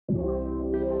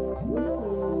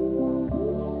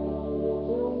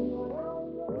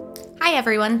Hi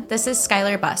everyone, this is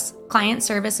Skylar Buss, Client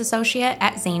Service Associate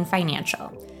at Zhang Financial.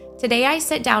 Today I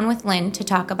sit down with Lynn to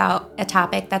talk about a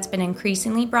topic that's been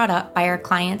increasingly brought up by our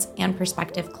clients and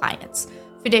prospective clients,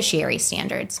 fiduciary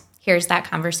standards. Here's that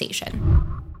conversation.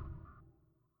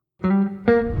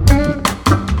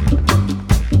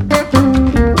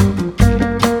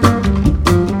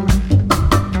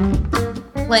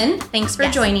 Lynn, thanks for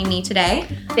joining me today.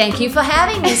 Thank you for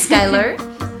having me, Skylar.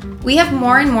 We have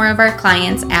more and more of our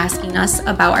clients asking us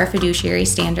about our fiduciary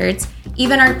standards,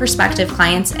 even our prospective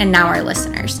clients and now our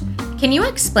listeners. Can you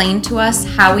explain to us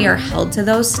how we are held to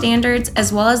those standards,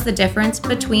 as well as the difference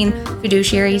between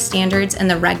fiduciary standards and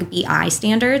the Reg BI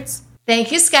standards?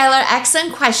 Thank you, Skylar.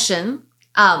 Excellent question.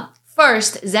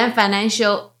 First, Zhang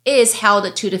Financial is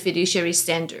held to the fiduciary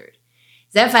standard.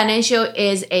 Zhang Financial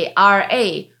is a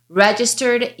RA,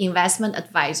 Registered Investment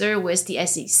Advisor with the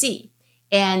SEC.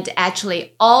 And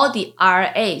actually, all the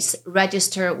RAs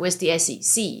registered with the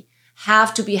SEC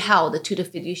have to be held to the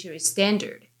fiduciary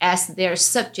standard as they're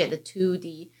subject to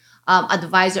the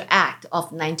Advisor Act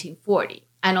of 1940.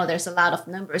 I know there's a lot of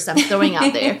numbers I'm throwing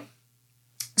out there.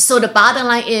 So the bottom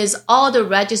line is all the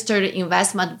registered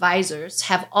investment advisors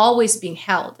have always been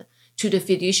held to the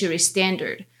fiduciary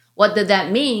standard. What does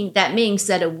that mean? That means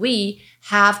that we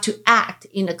have to act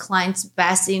in the client's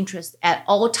best interest at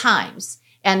all times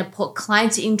and put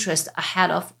client's interest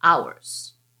ahead of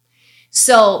ours.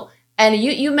 So, and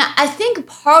I think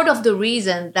part of the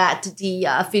reason that the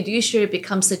fiduciary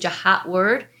becomes such a hot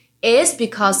word is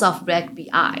because of Reg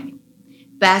BI,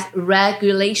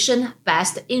 regulation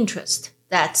best interest.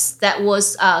 That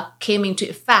came into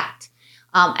effect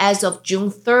as of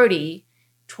June 30,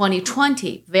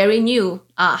 2020. Very new,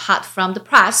 hot from the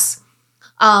press.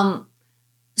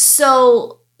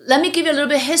 So let me give you a little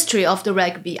bit of history of the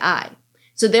Reg BI.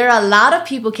 So there are a lot of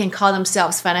people can call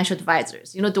themselves financial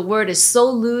advisors. You know, the word is so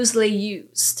loosely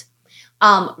used.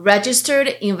 Registered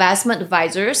investment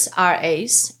advisors,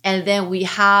 RAs, and then we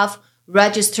have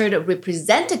registered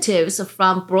representatives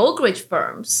from brokerage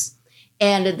firms.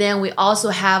 And then we also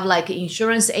have like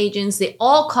insurance agents. They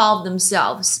all call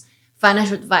themselves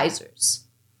financial advisors.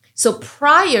 So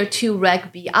prior to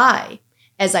Reg BI,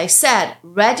 as I said,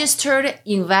 registered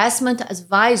investment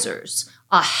advisors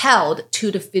are held to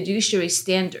the fiduciary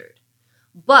standard.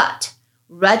 But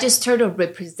registered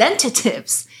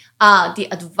representatives, the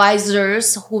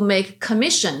advisors who make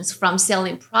commissions from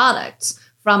selling products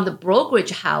from the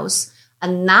brokerage house, are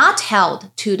not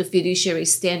held to the fiduciary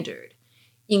standard.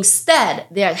 Instead,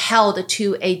 they are held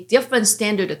to a different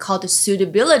standard called the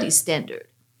suitability standard.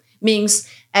 Means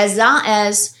as long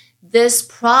as this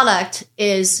product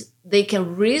they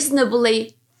can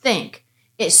reasonably think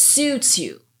it suits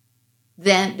you,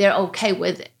 then they're okay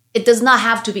with it. It does not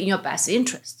have to be in your best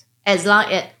interest as long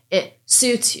as it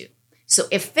suits you. So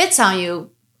it fits on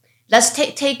you. Let's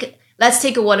take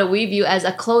what we view as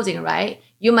a clothing, right?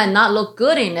 You might not look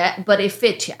good in it, but it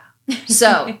fits you.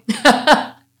 So,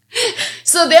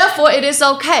 so therefore it is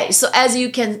okay. So as you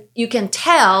can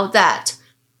tell that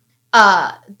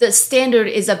the standard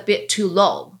is a bit too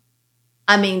low.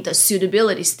 I mean the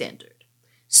suitability standard.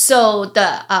 So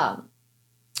the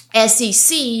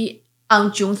SEC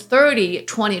on June 30,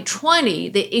 2020,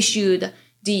 they issued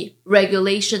the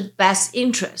regulation best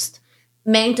interest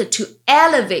meant to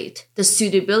elevate the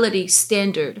suitability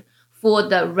standard for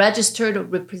the registered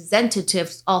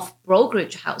representatives of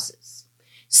brokerage houses.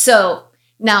 So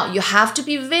now you have to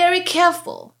be very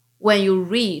careful when you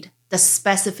read the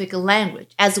specific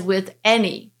language, as with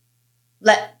any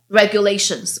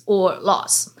regulations or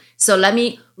laws. So let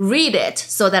me read it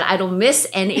so that I don't miss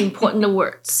any important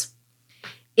words.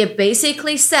 It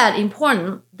basically said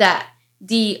important that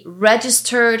the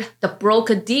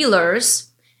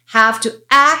broker-dealers have to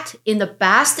act in the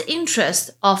best interest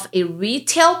of a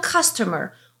retail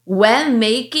customer when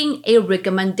making a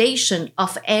recommendation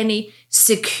of any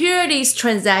securities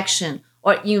transaction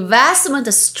or investment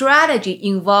strategy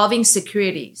involving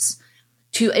securities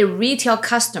to a retail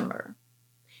customer.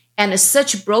 And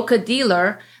such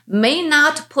broker-dealer may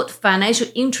not put financial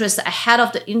interest ahead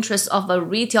of the interest of a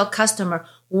retail customer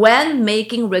when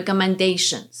making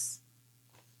recommendations.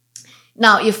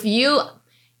 Now, if you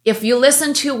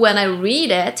listen to when I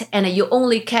read it and you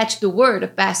only catch the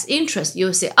word best interest,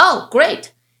 you'll say, oh,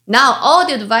 great. Now all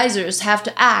the advisors have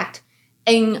to act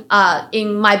in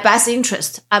my best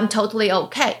interest. I'm totally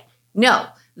okay. No,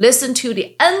 listen to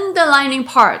the underlining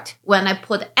part when I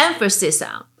put emphasis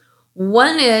on.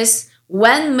 One is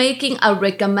when making a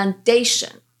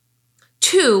recommendation.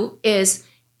 Two is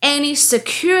any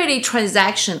security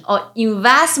transaction or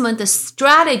investment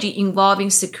strategy involving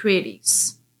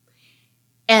securities.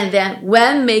 And then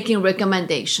when making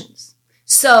recommendations.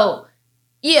 So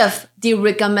if the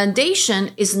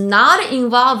recommendation is not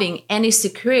involving any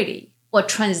security or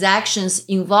transactions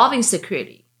involving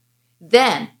security,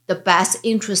 then the best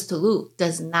interest rule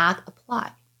does not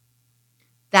apply.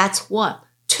 That's one.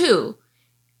 Two,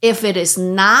 if it is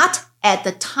not at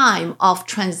the time of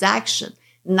transaction,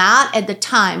 not at the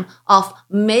time of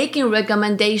making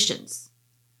recommendations,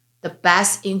 the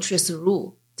best interest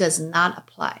rule does not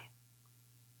apply.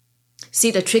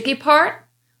 See the tricky part?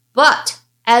 But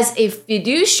as a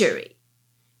fiduciary,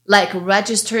 like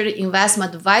registered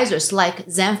investment advisors like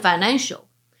Zhang Financial,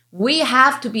 we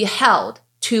have to be held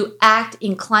to act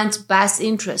in client's best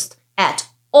interest at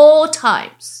all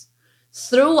times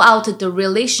throughout the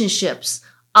relationships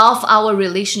of our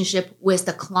relationship with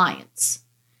the clients.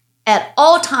 At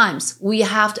all times, we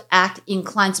have to act in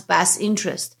client's best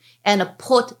interest and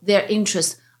put their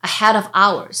interest ahead of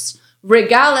ours.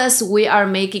 Regardless, we are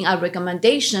making a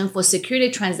recommendation for security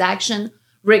transaction,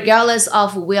 regardless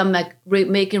of we are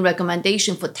making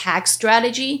recommendation for tax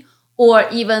strategy or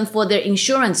even for their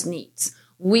insurance needs.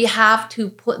 We have to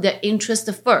put their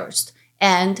interest first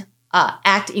and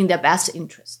act in their best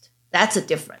interest. That's a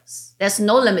difference. There's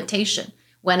no limitation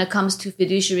when it comes to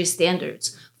fiduciary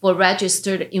standards for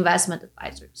registered investment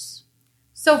advisors.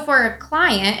 So for a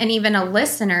client and even a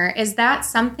listener, is that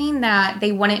something that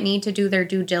they wouldn't need to do their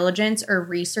due diligence or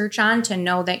research on to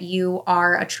know that you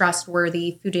are a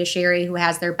trustworthy fiduciary who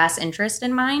has their best interest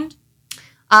in mind?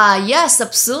 Yes,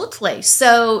 absolutely.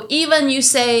 So even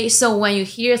when you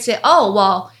hear say, oh,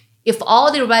 well, if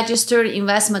all the registered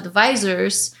investment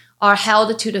advisors are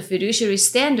held to the fiduciary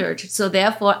standard, so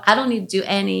therefore I don't need to do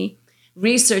any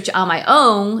research on my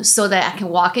own so that I can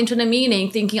walk into the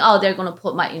meeting thinking, oh, they're going to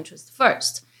put my interest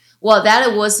first. Well,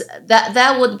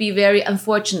 that would be very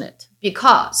unfortunate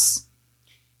because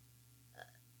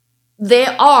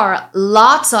there are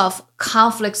lots of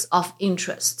conflicts of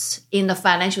interests in the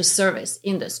financial service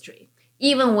industry,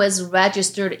 even with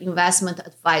registered investment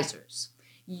advisors.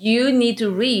 You need to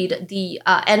read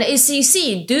and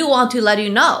SEC do want to let you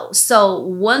know. So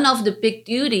one of the big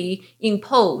duty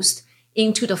imposed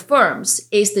into the firms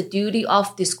is the duty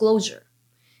of disclosure.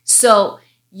 So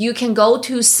you can go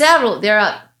to there are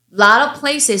a lot of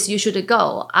places you should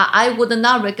go. I would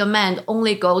not recommend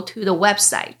only go to the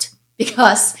website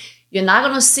because you're not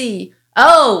going to see,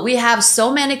 oh, we have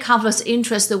so many conflicts of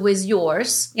interest with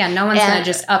yours. Yeah, no one's going to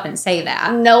just up and say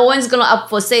that. No one's going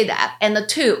to say that. And the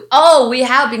two, oh, we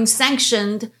have been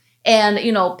sanctioned and,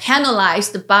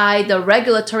 penalized by the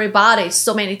regulatory bodies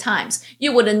so many times.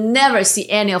 You would never see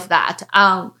any of that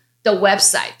on the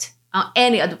website, on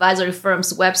any advisory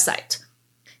firm's website.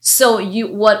 So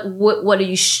what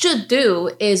you should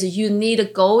do is you need to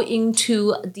go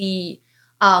into the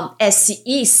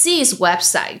SEC's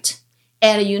website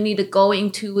and you need to go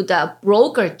into the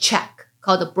broker check,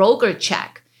 called the broker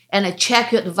check, and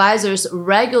check your advisor's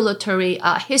regulatory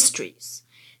histories.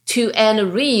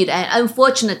 And read, and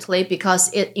unfortunately,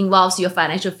 because it involves your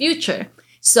financial future.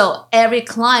 So every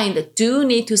client do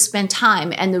need to spend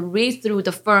time and read through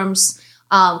the firm's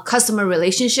customer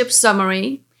relationship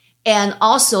summary and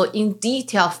also in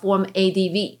detail Form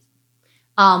ADV.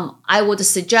 I would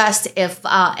suggest if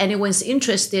anyone's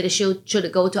interested,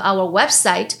 should go to our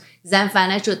website,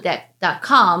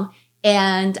 zhangfinancial.com,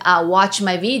 and watch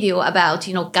my video about,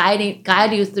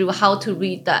 guide you through how to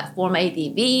read that Form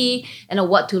ADV and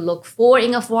what to look for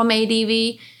in a Form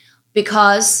ADV.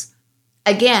 Because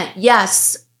again,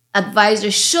 yes,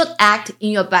 advisors should act in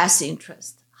your best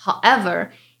interest.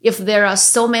 However, if there are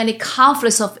so many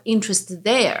conflicts of interest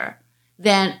there,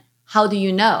 then how do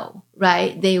you know,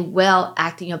 right? They will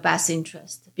act in your best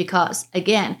interest. Because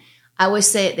again, I would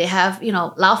say they have,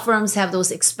 law firms have those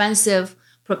expensive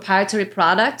proprietary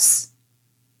products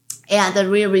and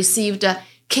we received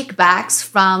kickbacks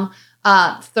from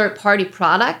third-party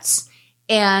products.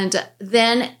 And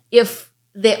then if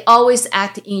they always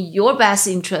act in your best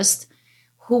interest,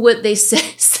 who would they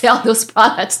sell those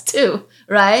products to,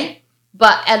 right?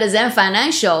 But at Zhang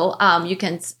Financial, you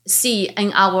can see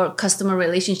in our customer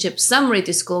relationship summary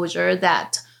disclosure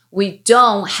that we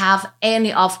don't have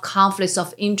any of conflicts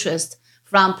of interest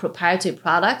from proprietary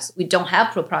products. We don't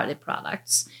have proprietary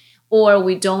products. Or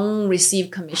we don't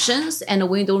receive commissions and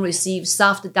we don't receive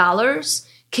soft dollars,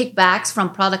 kickbacks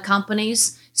from product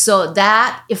companies. So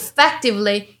that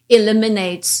effectively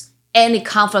eliminates any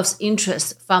conflicts of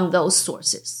interest from those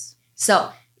sources.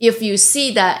 So if you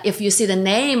see the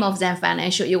name of Zhang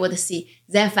Financial, you would see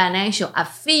Zhang Financial, a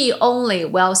fee-only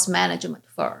wealth management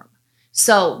firm.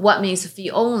 So what means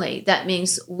fee only? That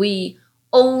means we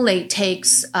only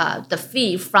takes the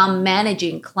fee from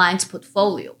managing clients'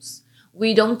 portfolios.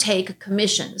 We don't take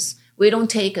commissions. we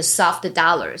don't take soft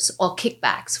dollars or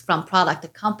kickbacks from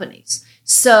product companies.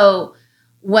 So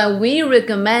when we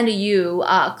recommend you,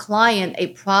 a client, a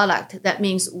product, that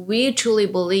means we truly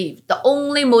believe the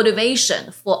only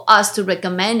motivation for us to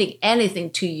recommending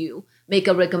anything to you, make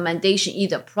a recommendation,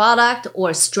 either product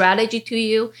or strategy to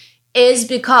you, is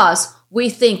because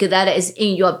we think that is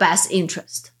in your best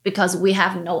interest, because we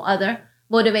have no other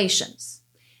motivations.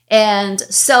 And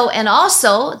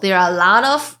also there are a lot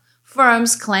of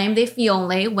firms claim they fee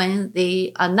only when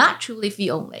they are not truly fee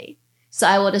only. So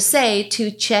I would say to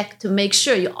check to make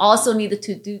sure. You also need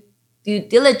to do due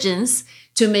diligence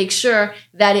to make sure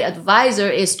that the advisor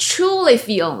is truly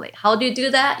fee only. How do you do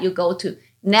that? You go to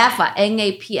NAPFA,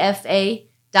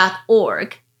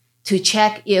 NAPFA.org to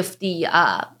check if the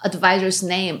advisor's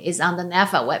name is on the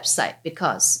NAPFA website,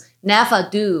 because NAPFA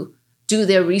do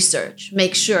their research,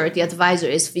 make sure the advisor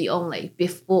is fee only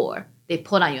before they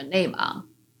put on your name on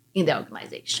in their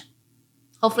organization.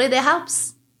 Hopefully that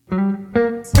helps.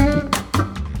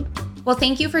 Well,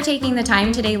 thank you for taking the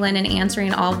time today, Lynn, and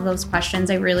answering all of those questions.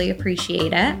 I really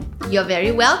appreciate it. You're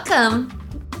very welcome.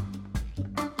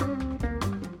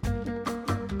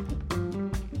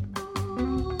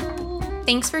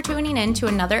 Thanks for tuning in to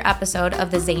another episode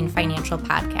of the Zhang Financial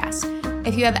Podcast.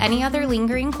 If you have any other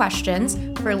lingering questions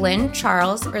for Lynn,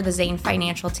 Charles, or the Zhang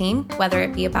Financial team, whether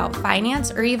it be about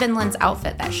finance or even Lynn's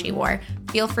outfit that she wore,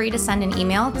 feel free to send an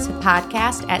email to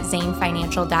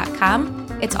podcast@zhangfinancial.com.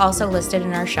 It's also listed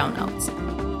in our show notes.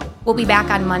 We'll be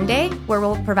back on Monday, where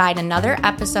we'll provide another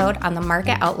episode on the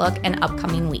market outlook and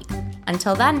upcoming week.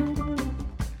 Until then.